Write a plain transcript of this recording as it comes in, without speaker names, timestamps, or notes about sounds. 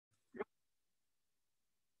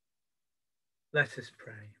Let us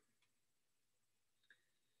pray.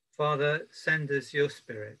 Father, send us your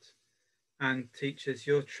Spirit and teach us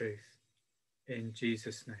your truth in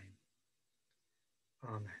Jesus' name.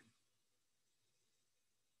 Amen.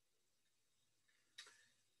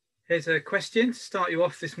 Here's a question to start you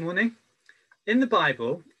off this morning. In the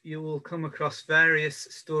Bible, you will come across various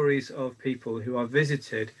stories of people who are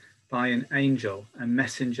visited by an angel, a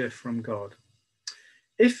messenger from God.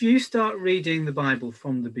 If you start reading the Bible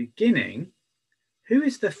from the beginning, who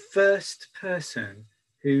is the first person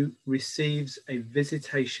who receives a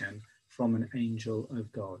visitation from an angel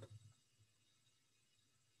of God?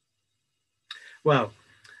 Well,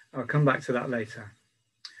 I'll come back to that later.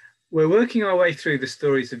 We're working our way through the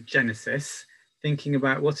stories of Genesis, thinking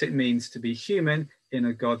about what it means to be human in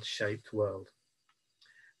a God-shaped world.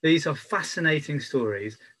 These are fascinating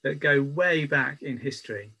stories that go way back in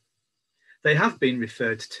history. They have been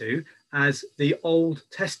referred to as the Old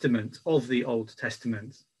Testament of the Old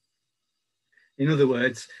Testament. In other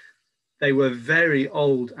words, they were very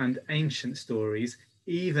old and ancient stories,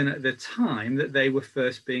 even at the time that they were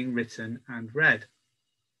first being written and read.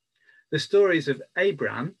 The stories of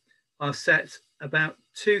Abraham are set about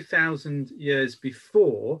 2,000 years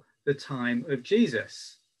before the time of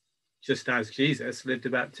Jesus, just as Jesus lived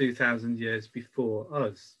about 2,000 years before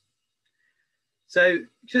us. So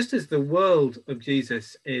just as the world of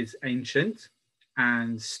Jesus is ancient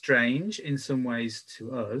and strange in some ways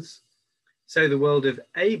to us, so the world of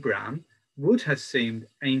Abraham would have seemed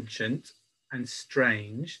ancient and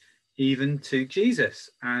strange even to Jesus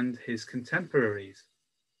and his contemporaries.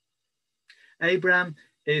 Abraham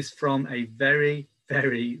is from a very,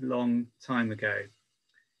 very long time ago,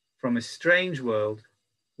 from a strange world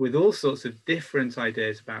with all sorts of different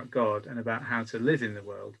ideas about God and about how to live in the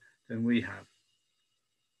world than we have.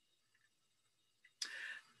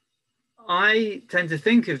 I tend to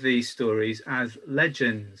think of these stories as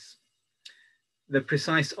legends. The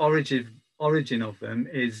precise origin of them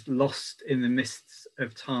is lost in the mists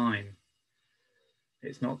of time.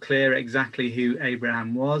 It's not clear exactly who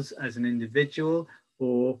Abraham was as an individual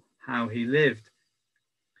or how he lived.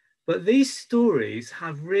 But these stories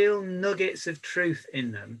have real nuggets of truth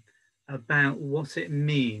in them about what it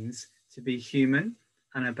means to be human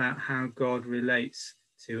and about how God relates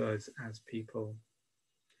to us as people.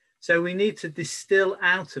 So we need to distill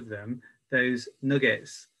out of them those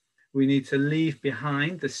nuggets. We need to leave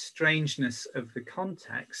behind the strangeness of the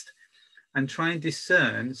context and try and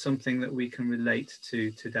discern something that we can relate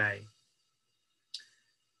to today.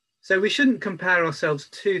 So we shouldn't compare ourselves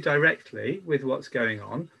too directly with what's going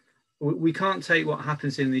on. We can't take what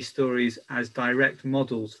happens in these stories as direct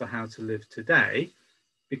models for how to live today,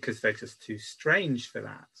 because they're just too strange for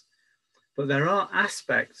that. But there are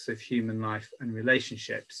aspects of human life and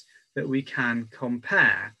relationships that we can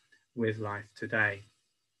compare with life today.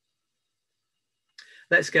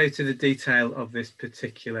 Let's go to the detail of this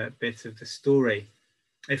particular bit of the story.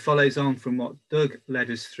 It follows on from what Doug led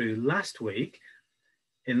us through last week.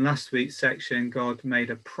 In last week's section, God made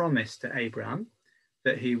a promise to Abraham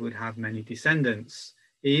that he would have many descendants,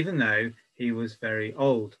 even though he was very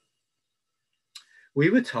old. We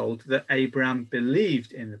were told that Abraham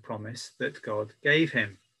believed in the promise that God gave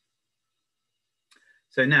him.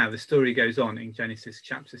 So now the story goes on in Genesis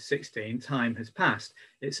chapter 16. Time has passed.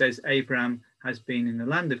 It says Abraham has been in the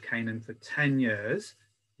land of Canaan for 10 years.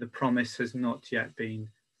 The promise has not yet been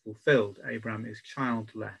fulfilled. Abraham is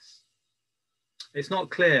childless. It's not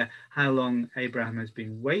clear how long Abraham has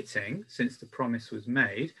been waiting since the promise was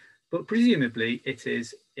made, but presumably it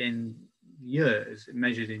is in years,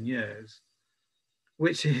 measured in years,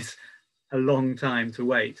 which is a long time to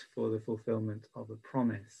wait for the fulfillment of a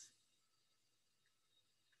promise.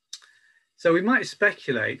 So we might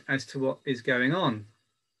speculate as to what is going on.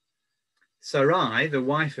 Sarai, the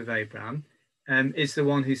wife of Abraham, is the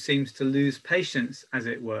one who seems to lose patience, as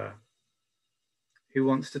it were, who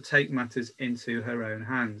wants to take matters into her own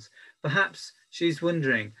hands. Perhaps she's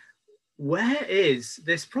wondering, where is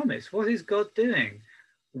this promise? What is God doing?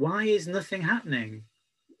 Why is nothing happening?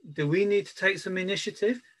 Do we need to take some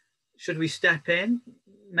initiative? Should we step in?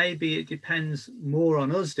 Maybe it depends more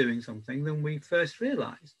on us doing something than we first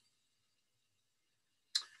realized.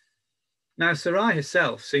 Now, Sarai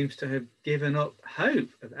herself seems to have given up hope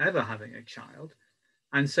of ever having a child.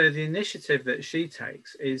 And so the initiative that she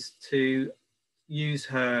takes is to use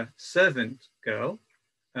her servant girl,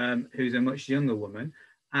 who's a much younger woman,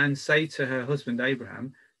 and say to her husband,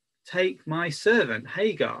 Abraham, take my servant,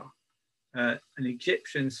 Hagar, an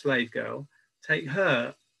Egyptian slave girl, take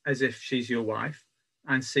her as if she's your wife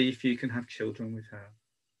and see if you can have children with her.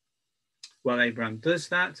 Well, Abraham does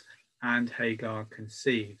that and Hagar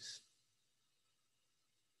conceives.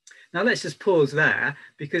 Now let's just pause there,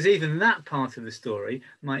 because even that part of the story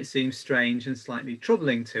might seem strange and slightly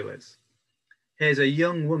troubling to us. Here's a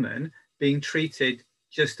young woman being treated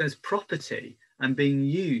just as property and being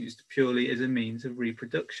used purely as a means of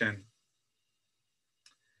reproduction.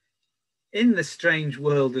 In the strange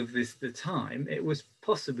world of the time, it was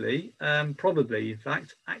possibly, probably in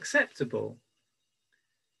fact, acceptable.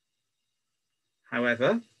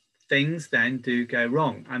 However, things then do go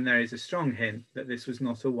wrong, and there is a strong hint that this was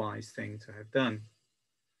not a wise thing to have done.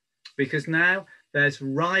 Because now there's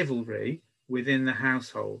rivalry within the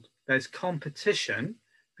household. There's competition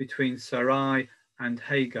between Sarai and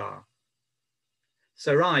Hagar.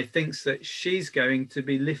 Sarai thinks that she's going to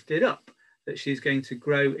be lifted up, that she's going to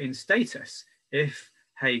grow in status if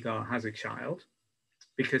Hagar has a child,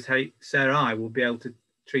 because Sarai will be able to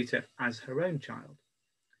treat it as her own child.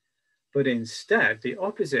 But instead, the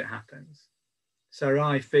opposite happens.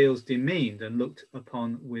 Sarai feels demeaned and looked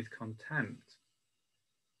upon with contempt.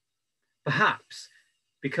 Perhaps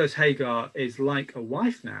because Hagar is like a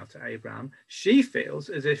wife now to Abraham, she feels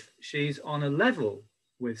as if she's on a level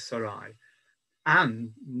with Sarai.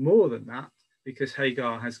 And more than that, because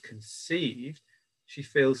Hagar has conceived, she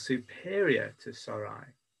feels superior to Sarai.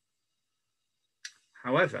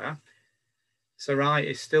 However, Sarai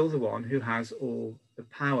is still the one who has all the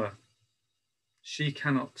power. She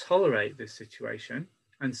cannot tolerate this situation,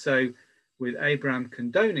 and so with Abraham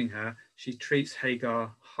condoning her, she treats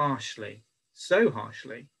Hagar harshly, so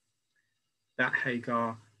harshly that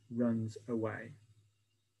Hagar runs away.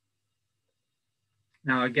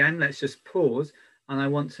 Now again, let's just pause, and I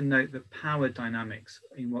want to note the power dynamics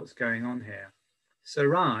in what's going on here.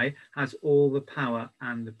 Sarai has all the power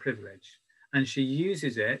and the privilege, and she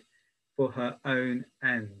uses it for her own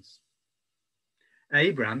ends.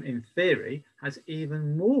 Abraham, in theory, has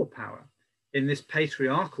even more power. In this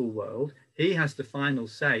patriarchal world, he has the final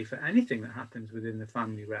say for anything that happens within the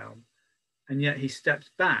family realm, and yet he steps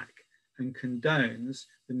back and condones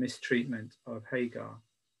the mistreatment of Hagar.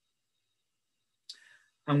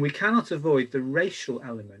 And we cannot avoid the racial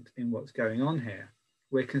element in what's going on here.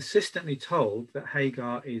 We're consistently told that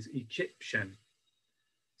Hagar is Egyptian.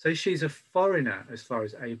 So she's a foreigner as far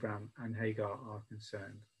as Abraham and Hagar are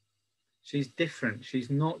concerned. She's different.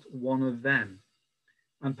 She's not one of them.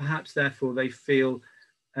 And perhaps therefore they feel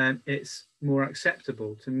it's more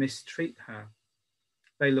acceptable to mistreat her.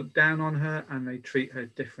 They look down on her and they treat her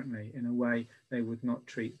differently in a way they would not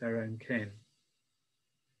treat their own kin.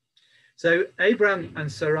 So Abraham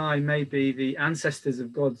and Sarai may be the ancestors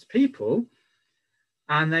of God's people,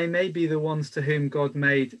 and they may be the ones to whom God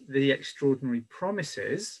made the extraordinary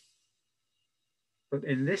promises, but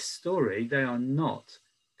in this story, they are not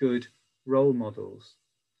good role models.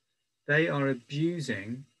 They are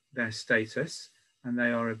abusing their status and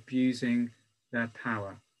they are abusing their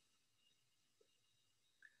power.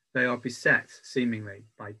 They are beset, seemingly,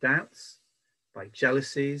 by doubts, by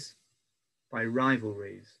jealousies, by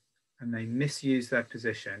rivalries, and they misuse their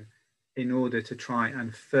position in order to try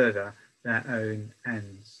and further their own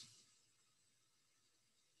ends.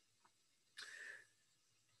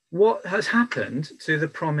 What has happened to the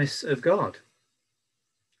promise of God?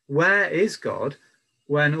 Where is God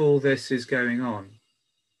when all this is going on?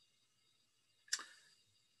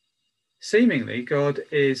 Seemingly, God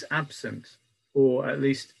is absent, or at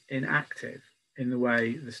least inactive, in the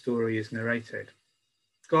way the story is narrated.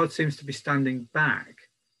 God seems to be standing back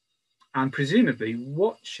and presumably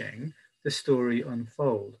watching the story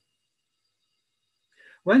unfold.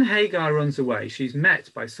 When Hagar runs away, she's met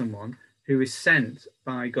by someone who is sent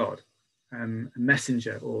by God, a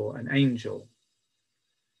messenger or an angel.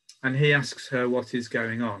 And he asks her what is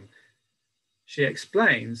going on. She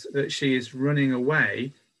explains that she is running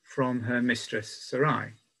away from her mistress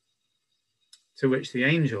Sarai, to which the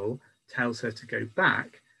angel tells her to go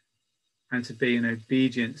back and to be an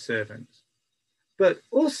obedient servant, but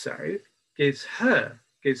also gives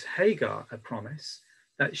Hagar a promise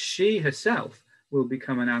that she herself will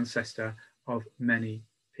become an ancestor of many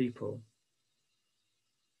people.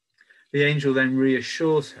 The angel then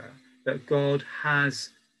reassures her that God has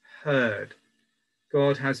heard,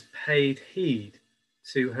 God has paid heed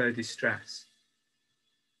to her distress.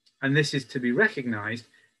 And this is to be recognized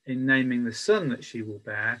in naming the son that she will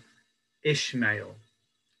bear Ishmael,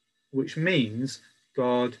 which means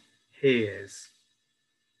God hears.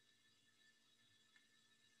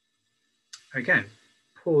 Again,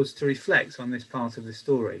 pause to reflect on this part of the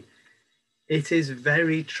story. It is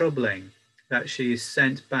very troubling that she is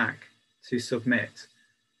sent back to submit.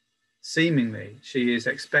 Seemingly, she is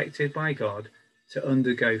expected by God to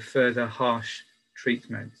undergo further harsh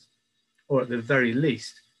treatment, or at the very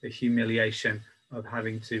least, the humiliation of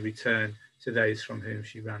having to return to those from whom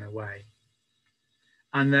she ran away.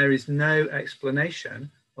 And there is no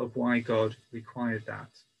explanation of why God required that.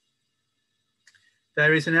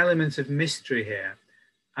 There is an element of mystery here,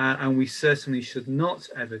 and we certainly should not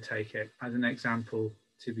ever take it as an example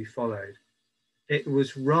to be followed. It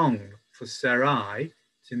was wrong for Sarai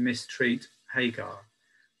to mistreat Hagar,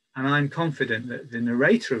 and I'm confident that the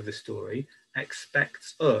narrator of the story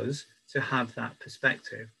expects us to have that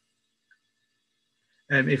perspective.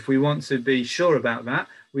 If we want to be sure about that,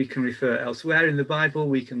 we can refer elsewhere in the Bible.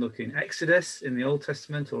 We can look in Exodus in the Old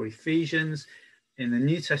Testament or Ephesians in the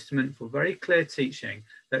New Testament for very clear teaching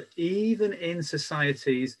that even in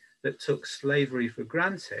societies that took slavery for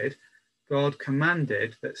granted, God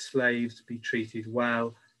commanded that slaves be treated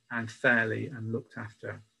well and fairly and looked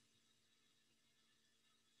after.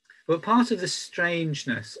 But part of the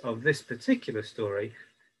strangeness of this particular story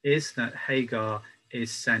is that Hagar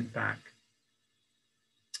is sent back.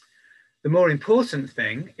 The more important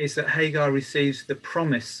thing is that Hagar receives the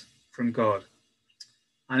promise from God.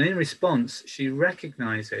 And in response, she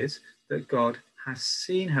recognizes that God has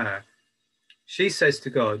seen her. She says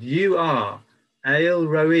to God, "You are El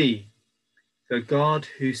Roi, the God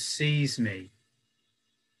who sees me."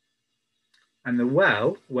 And the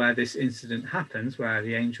well where this incident happens, where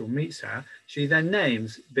the angel meets her, she then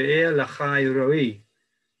names Be'er Lachai Roi,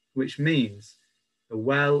 which means the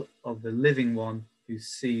well of the living one who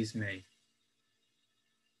sees me.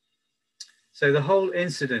 So the whole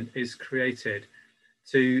incident is created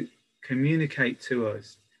to communicate to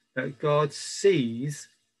us that God sees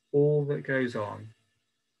all that goes on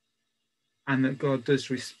and that God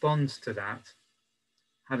does respond to that,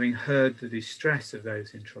 having heard the distress of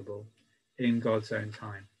those in trouble in God's own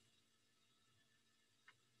time.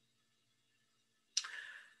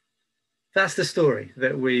 That's the story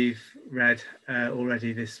that we've read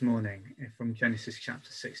already this morning from Genesis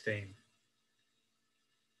chapter 16.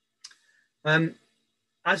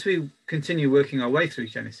 As we continue working our way through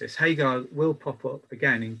Genesis, Hagar will pop up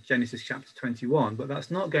again in Genesis chapter 21, but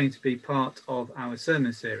that's not going to be part of our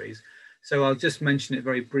sermon series. So I'll just mention it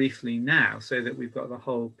very briefly now so that we've got the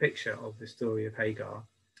whole picture of the story of Hagar.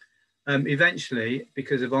 Eventually,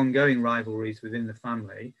 because of ongoing rivalries within the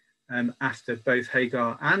family, after both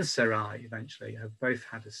Hagar and Sarai eventually have both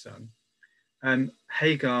had a son,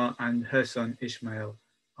 Hagar and her son Ishmael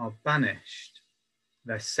are banished.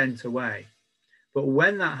 They're sent away. But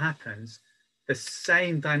when that happens, the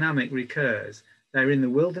same dynamic recurs. They're in the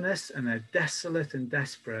wilderness and they're desolate and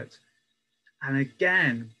desperate. And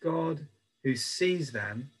again, God who sees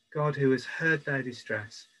them, God who has heard their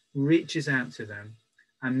distress, reaches out to them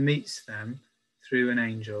and meets them through an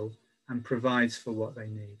angel and provides for what they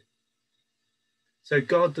need. So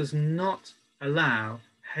God does not allow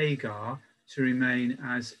Hagar to remain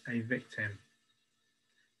as a victim.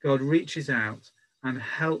 God reaches out and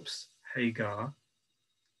helps Hagar,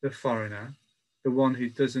 the foreigner, the one who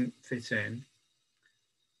doesn't fit in.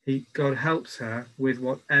 God helps her with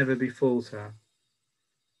whatever befalls her,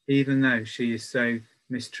 even though she is so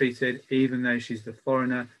mistreated, even though she's the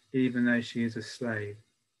foreigner, even though she is a slave.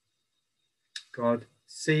 God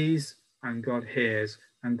sees and God hears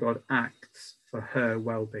and God acts for her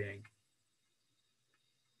well-being.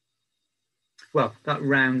 Well, that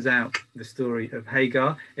rounds out the story of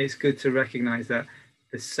Hagar. It's good to recognize that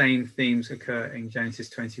the same themes occur in Genesis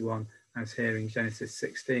 21 as here in Genesis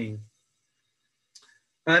 16.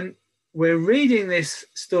 We're reading this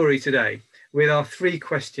story today with our three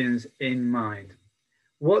questions in mind.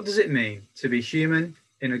 What does it mean to be human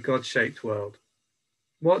in a God-shaped world?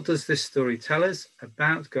 What does this story tell us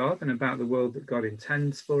about God and about the world that God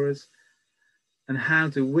intends for us? And how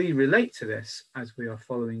do we relate to this as we are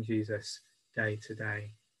following Jesus day to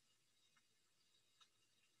day?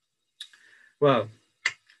 Well,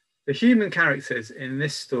 the human characters in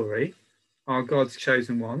this story are God's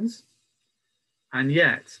chosen ones, and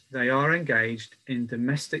yet they are engaged in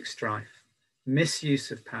domestic strife,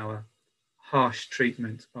 misuse of power, harsh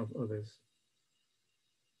treatment of others.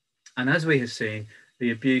 And as we have seen,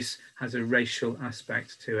 the abuse has a racial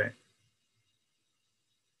aspect to it.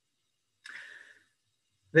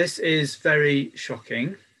 This is very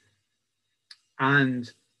shocking,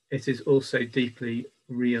 and it is also deeply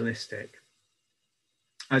realistic.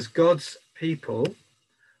 As God's people,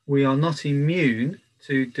 we are not immune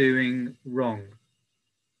to doing wrong.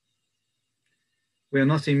 We are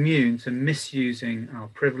not immune to misusing our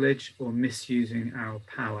privilege or misusing our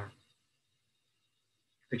power.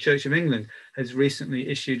 The Church of England has recently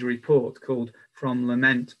issued a report called From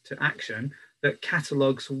Lament to Action that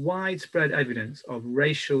catalogues widespread evidence of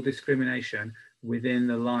racial discrimination within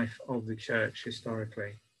the life of the church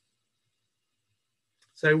historically.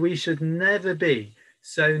 So we should never be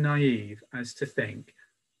so naive as to think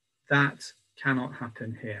that cannot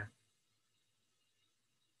happen here.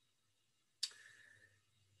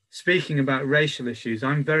 Speaking about racial issues,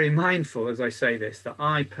 I'm very mindful as I say this that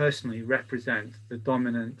I personally represent the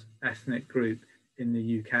dominant ethnic group in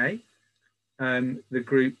the UK, the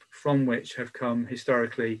group from which have come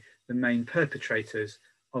historically the main perpetrators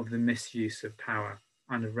of the misuse of power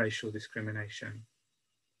and of racial discrimination.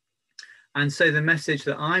 And so the message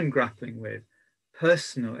that I'm grappling with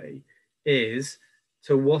personally is,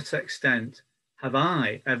 to what extent have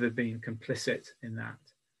I ever been complicit in that?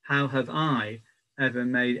 How have I ever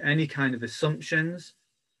made any kind of assumptions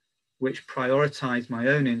which prioritize my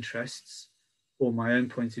own interests or my own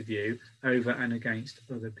point of view over and against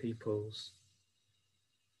other people's?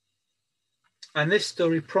 And this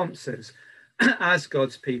story prompts us as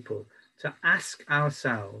God's people to ask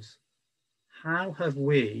ourselves, how have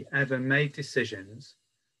we ever made decisions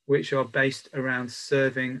which are based around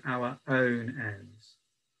serving our own ends?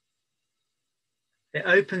 It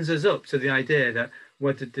opens us up to the idea that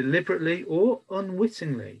whether deliberately or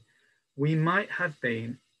unwittingly, we might have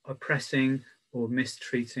been oppressing or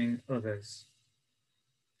mistreating others.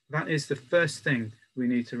 That is the first thing we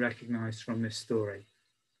need to recognize from this story.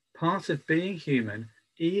 Part of being human,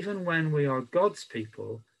 even when we are God's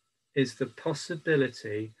people, is the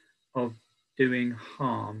possibility of doing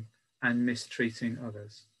harm and mistreating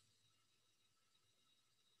others.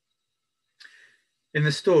 In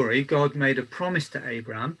the story, God made a promise to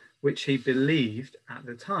Abraham, which he believed at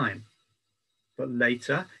the time. But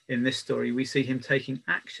later in this story, we see him taking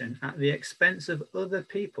action at the expense of other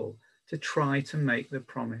people to try to make the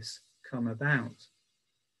promise come about.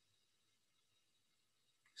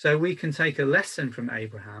 So we can take a lesson from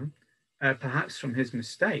Abraham, perhaps from his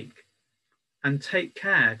mistake, and take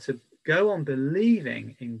care to go on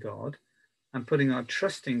believing in God and putting our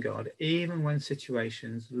trust in God, even when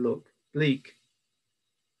situations look bleak.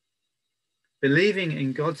 Believing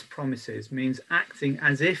in God's promises means acting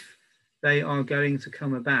as if they are going to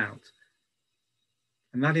come about.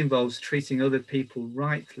 And that involves treating other people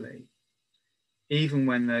rightly, even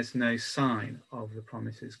when there's no sign of the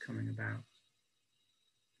promises coming about.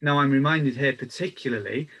 Now, I'm reminded here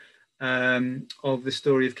particularly of the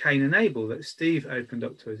story of Cain and Abel that Steve opened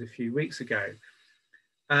up to us a few weeks ago.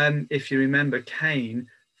 If you remember, Cain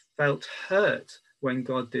felt hurt when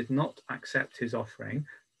God did not accept his offering,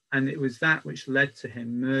 and it was that which led to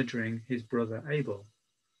him murdering his brother Abel.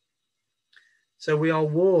 So we are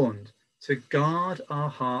warned to guard our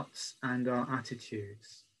hearts and our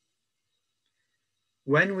attitudes.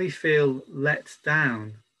 When we feel let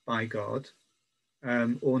down by God,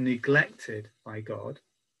 or neglected by God,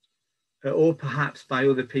 or perhaps by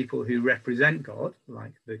other people who represent God,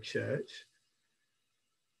 like the church,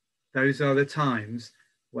 those are the times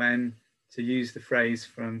when, to use the phrase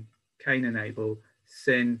from Cain and Abel,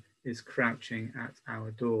 sin is crouching at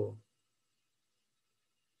our door.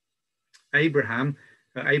 Abraham,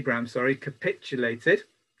 capitulated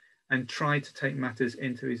and tried to take matters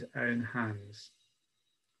into his own hands.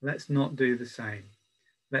 Let's not do the same.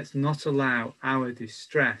 Let's not allow our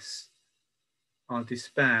distress, our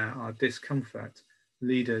despair, our discomfort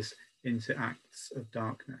lead us into acts of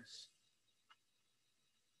darkness.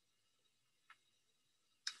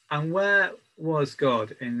 And where was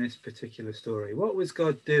God in this particular story? What was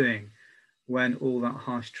God doing when all that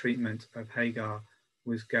harsh treatment of Hagar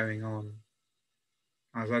was going on?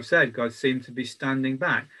 As I've said, God seemed to be standing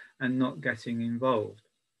back and not getting involved.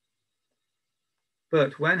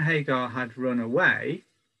 But when Hagar had run away,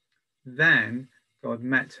 then God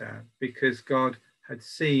met her, because God had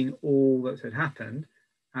seen all that had happened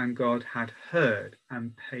and God had heard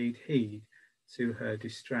and paid heed to her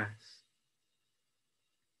distress.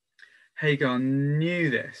 Hagar knew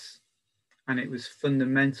this, and it was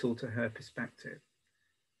fundamental to her perspective.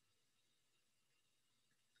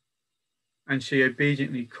 And she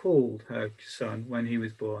obediently called her son when he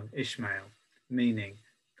was born Ishmael, meaning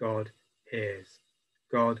God hears,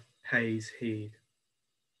 God pays heed.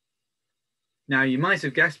 Now, you might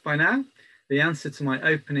have guessed by now the answer to my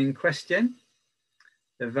opening question.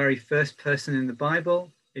 The very first person in the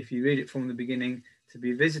Bible, if you read it from the beginning, to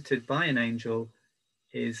be visited by an angel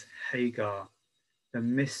is Hagar, the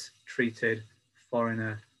mistreated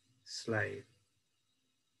foreigner slave.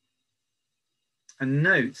 And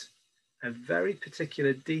note a very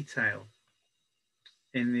particular detail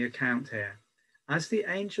in the account here. As the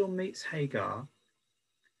angel meets Hagar,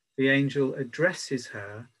 the angel addresses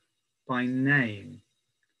her by name,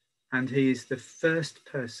 and he is the first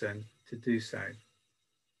person to do so.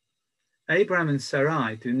 Abraham and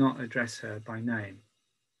Sarai do not address her by name.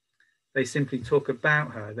 They simply talk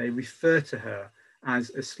about her. They refer to her as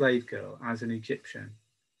a slave girl, as an Egyptian.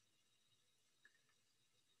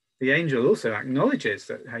 The angel also acknowledges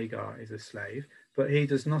that Hagar is a slave, but he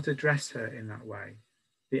does not address her in that way.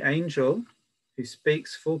 The angel who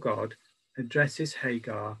speaks for God addresses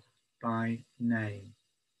Hagar by name.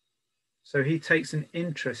 So he takes an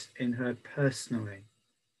interest in her personally.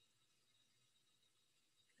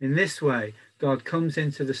 In this way, God comes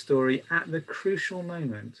into the story at the crucial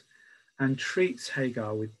moment and treats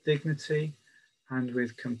Hagar with dignity and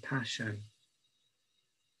with compassion.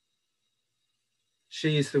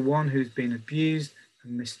 She is the one who's been abused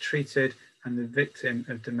and mistreated and the victim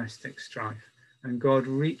of domestic strife. And God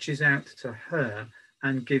reaches out to her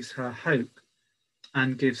and gives her hope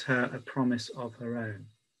and gives her a promise of her own.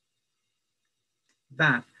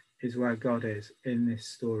 That is where God is in this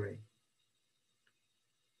story.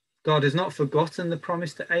 God has not forgotten the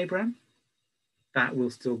promise to Abraham. That will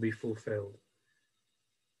still be fulfilled.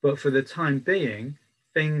 But for the time being,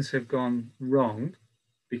 things have gone wrong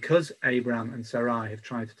because Abraham and Sarai have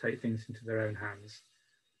tried to take things into their own hands.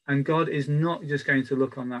 And God is not just going to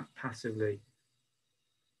look on that passively.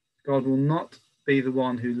 God will not be the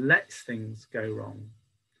one who lets things go wrong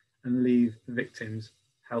and leave victims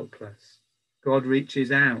helpless. God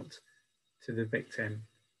reaches out to the victim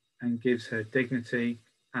and gives her dignity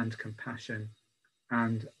and compassion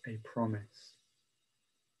and a promise.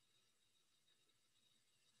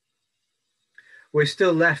 We're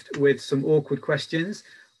still left with some awkward questions.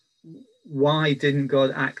 Why didn't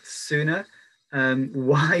God act sooner?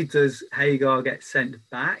 Why does Hagar get sent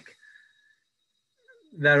back?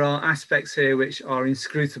 There are aspects here which are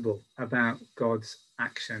inscrutable about God's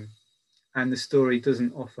action, and the story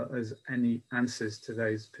doesn't offer us any answers to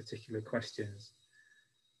those particular questions.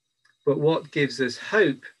 But what gives us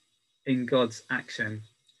hope in God's action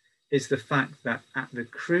is the fact that at the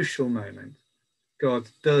crucial moment, God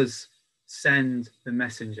does send the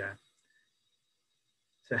messenger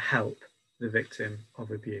to help the victim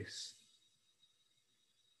of abuse.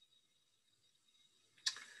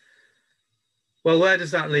 Well, where does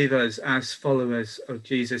that leave us as followers of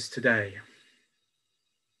Jesus today?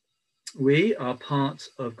 We are part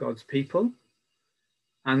of God's people,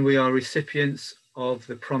 and we are recipients of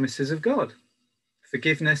the promises of God: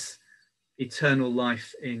 forgiveness, eternal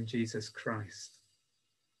life in Jesus Christ.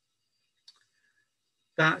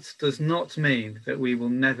 That does not mean that we will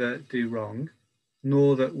never do wrong,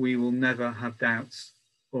 nor that we will never have doubts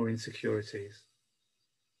or insecurities.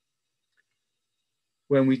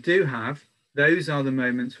 When we do have, those are the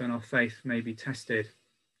moments when our faith may be tested.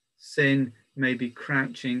 Sin may be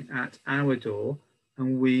crouching at our door,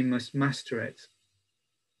 and we must master it.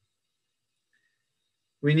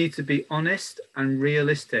 We need to be honest and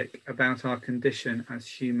realistic about our condition as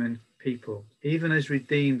human people, even as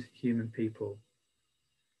redeemed human people.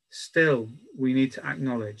 Still, we need to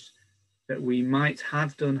acknowledge that we might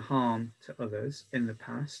have done harm to others in the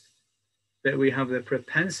past, that we have the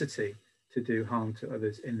propensity to do harm to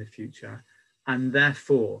others in the future, and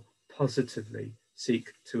therefore positively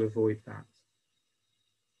seek to avoid that.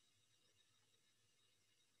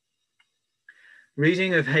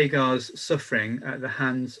 Reading of Hagar's suffering at the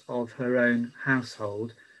hands of her own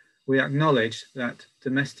household, we acknowledge that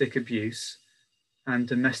domestic abuse and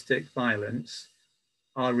domestic violence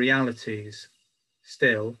are realities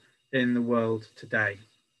still in the world today.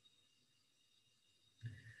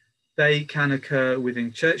 They can occur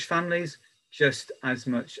within church families just as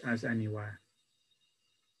much as anywhere.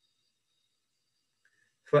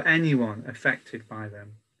 For anyone affected by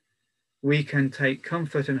them, we can take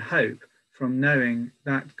comfort and hope from knowing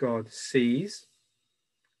that God sees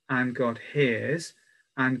and God hears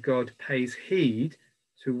and God pays heed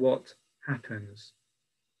to what happens.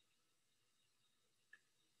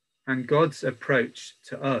 And God's approach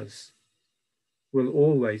to us will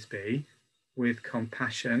always be with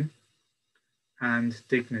compassion and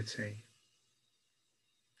dignity.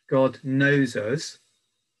 God knows us.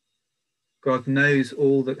 God knows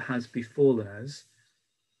all that has befallen us,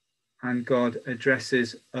 and God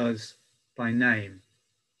addresses us by name.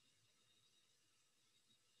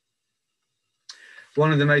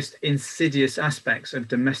 One of the most insidious aspects of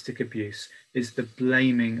domestic abuse is the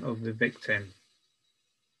blaming of the victim.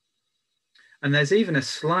 And there's even a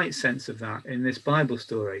slight sense of that in this Bible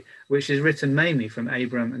story, which is written mainly from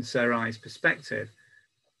Abram and Sarai's perspective.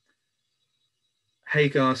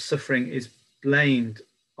 Hagar's suffering is blamed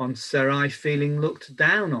on Sarai feeling looked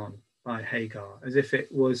down on by Hagar, as if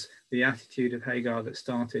it was the attitude of Hagar that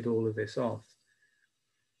started all of this off.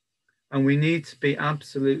 And we need to be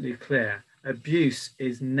absolutely clear. Abuse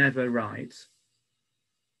is never right.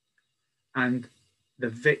 And the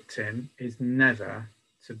victim is never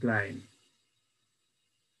to blame.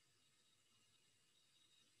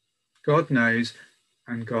 God knows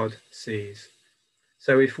and God sees.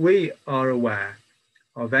 So if we are aware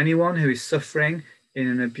of anyone who is suffering in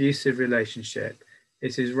an abusive relationship,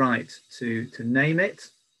 it is right to name it,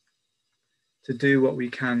 to do what we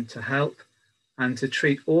can to help, and to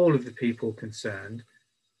treat all of the people concerned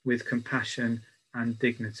with compassion and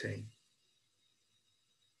dignity.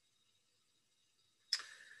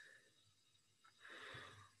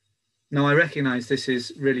 Now, I recognise this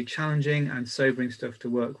is really challenging and sobering stuff to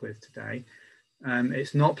work with today.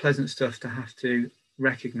 It's not pleasant stuff to have to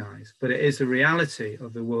recognise, but it is a reality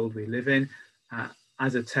of the world we live in,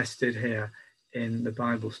 as attested here in the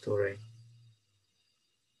Bible story.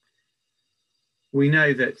 We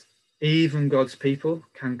know that even God's people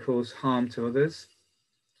can cause harm to others.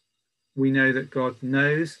 We know that God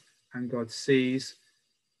knows and God sees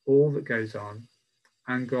all that goes on,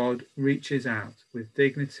 and God reaches out with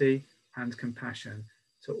dignity and compassion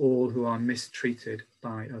to all who are mistreated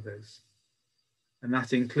by others. And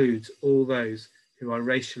that includes all those who are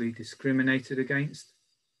racially discriminated against,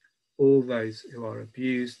 all those who are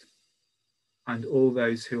abused, and all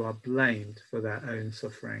those who are blamed for their own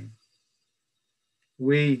suffering.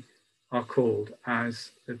 We are called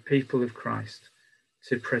as the people of Christ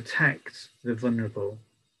to protect the vulnerable,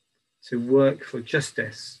 to work for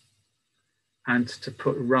justice, and to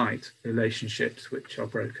put right relationships which are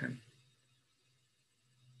broken.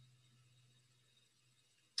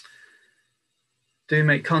 Do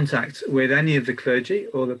make contact with any of the clergy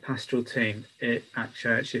or the pastoral team at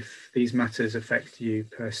church if these matters affect you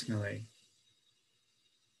personally.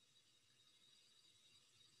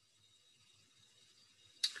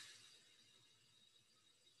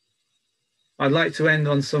 I'd like to end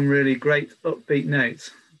on some really great upbeat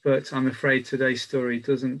notes, but I'm afraid today's story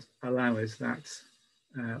doesn't allow us that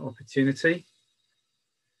opportunity.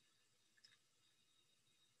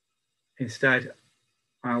 Instead,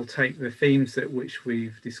 I'll take the themes which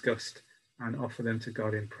we've discussed and offer them to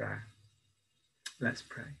God in prayer. Let's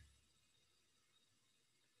pray.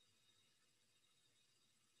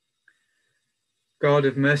 God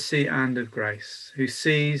of mercy and of grace, who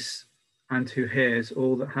sees and who hears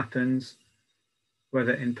all that happens,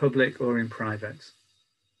 whether in public or in private,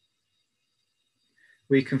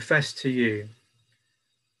 we confess to you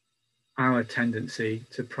our tendency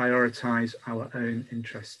to prioritize our own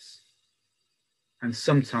interests, and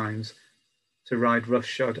sometimes to ride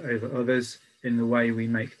roughshod over others in the way we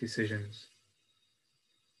make decisions.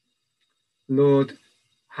 Lord,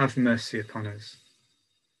 have mercy upon us.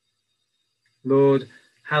 Lord,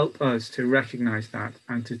 help us to recognize that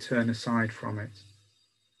and to turn aside from it.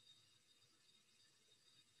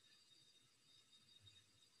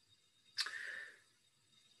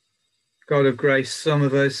 God of grace, some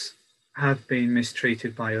of us have been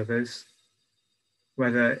mistreated by others,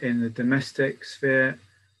 whether in the domestic sphere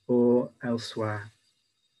or elsewhere.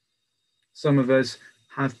 Some of us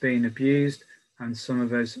have been abused, and some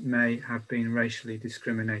of us may have been racially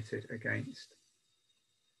discriminated against.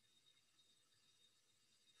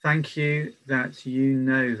 Thank you that you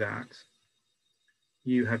know that.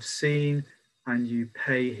 You have seen and you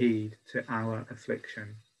pay heed to our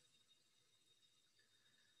affliction.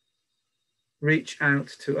 Reach out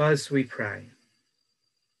to us, we pray.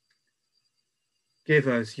 Give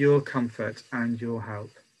us your comfort and your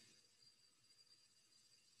help.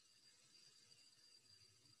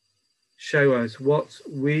 Show us what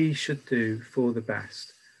we should do for the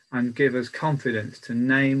best, and give us confidence to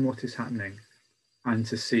name what is happening and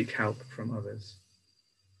to seek help from others.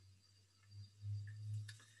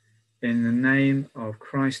 In the name of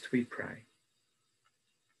Christ we pray.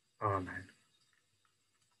 Amen.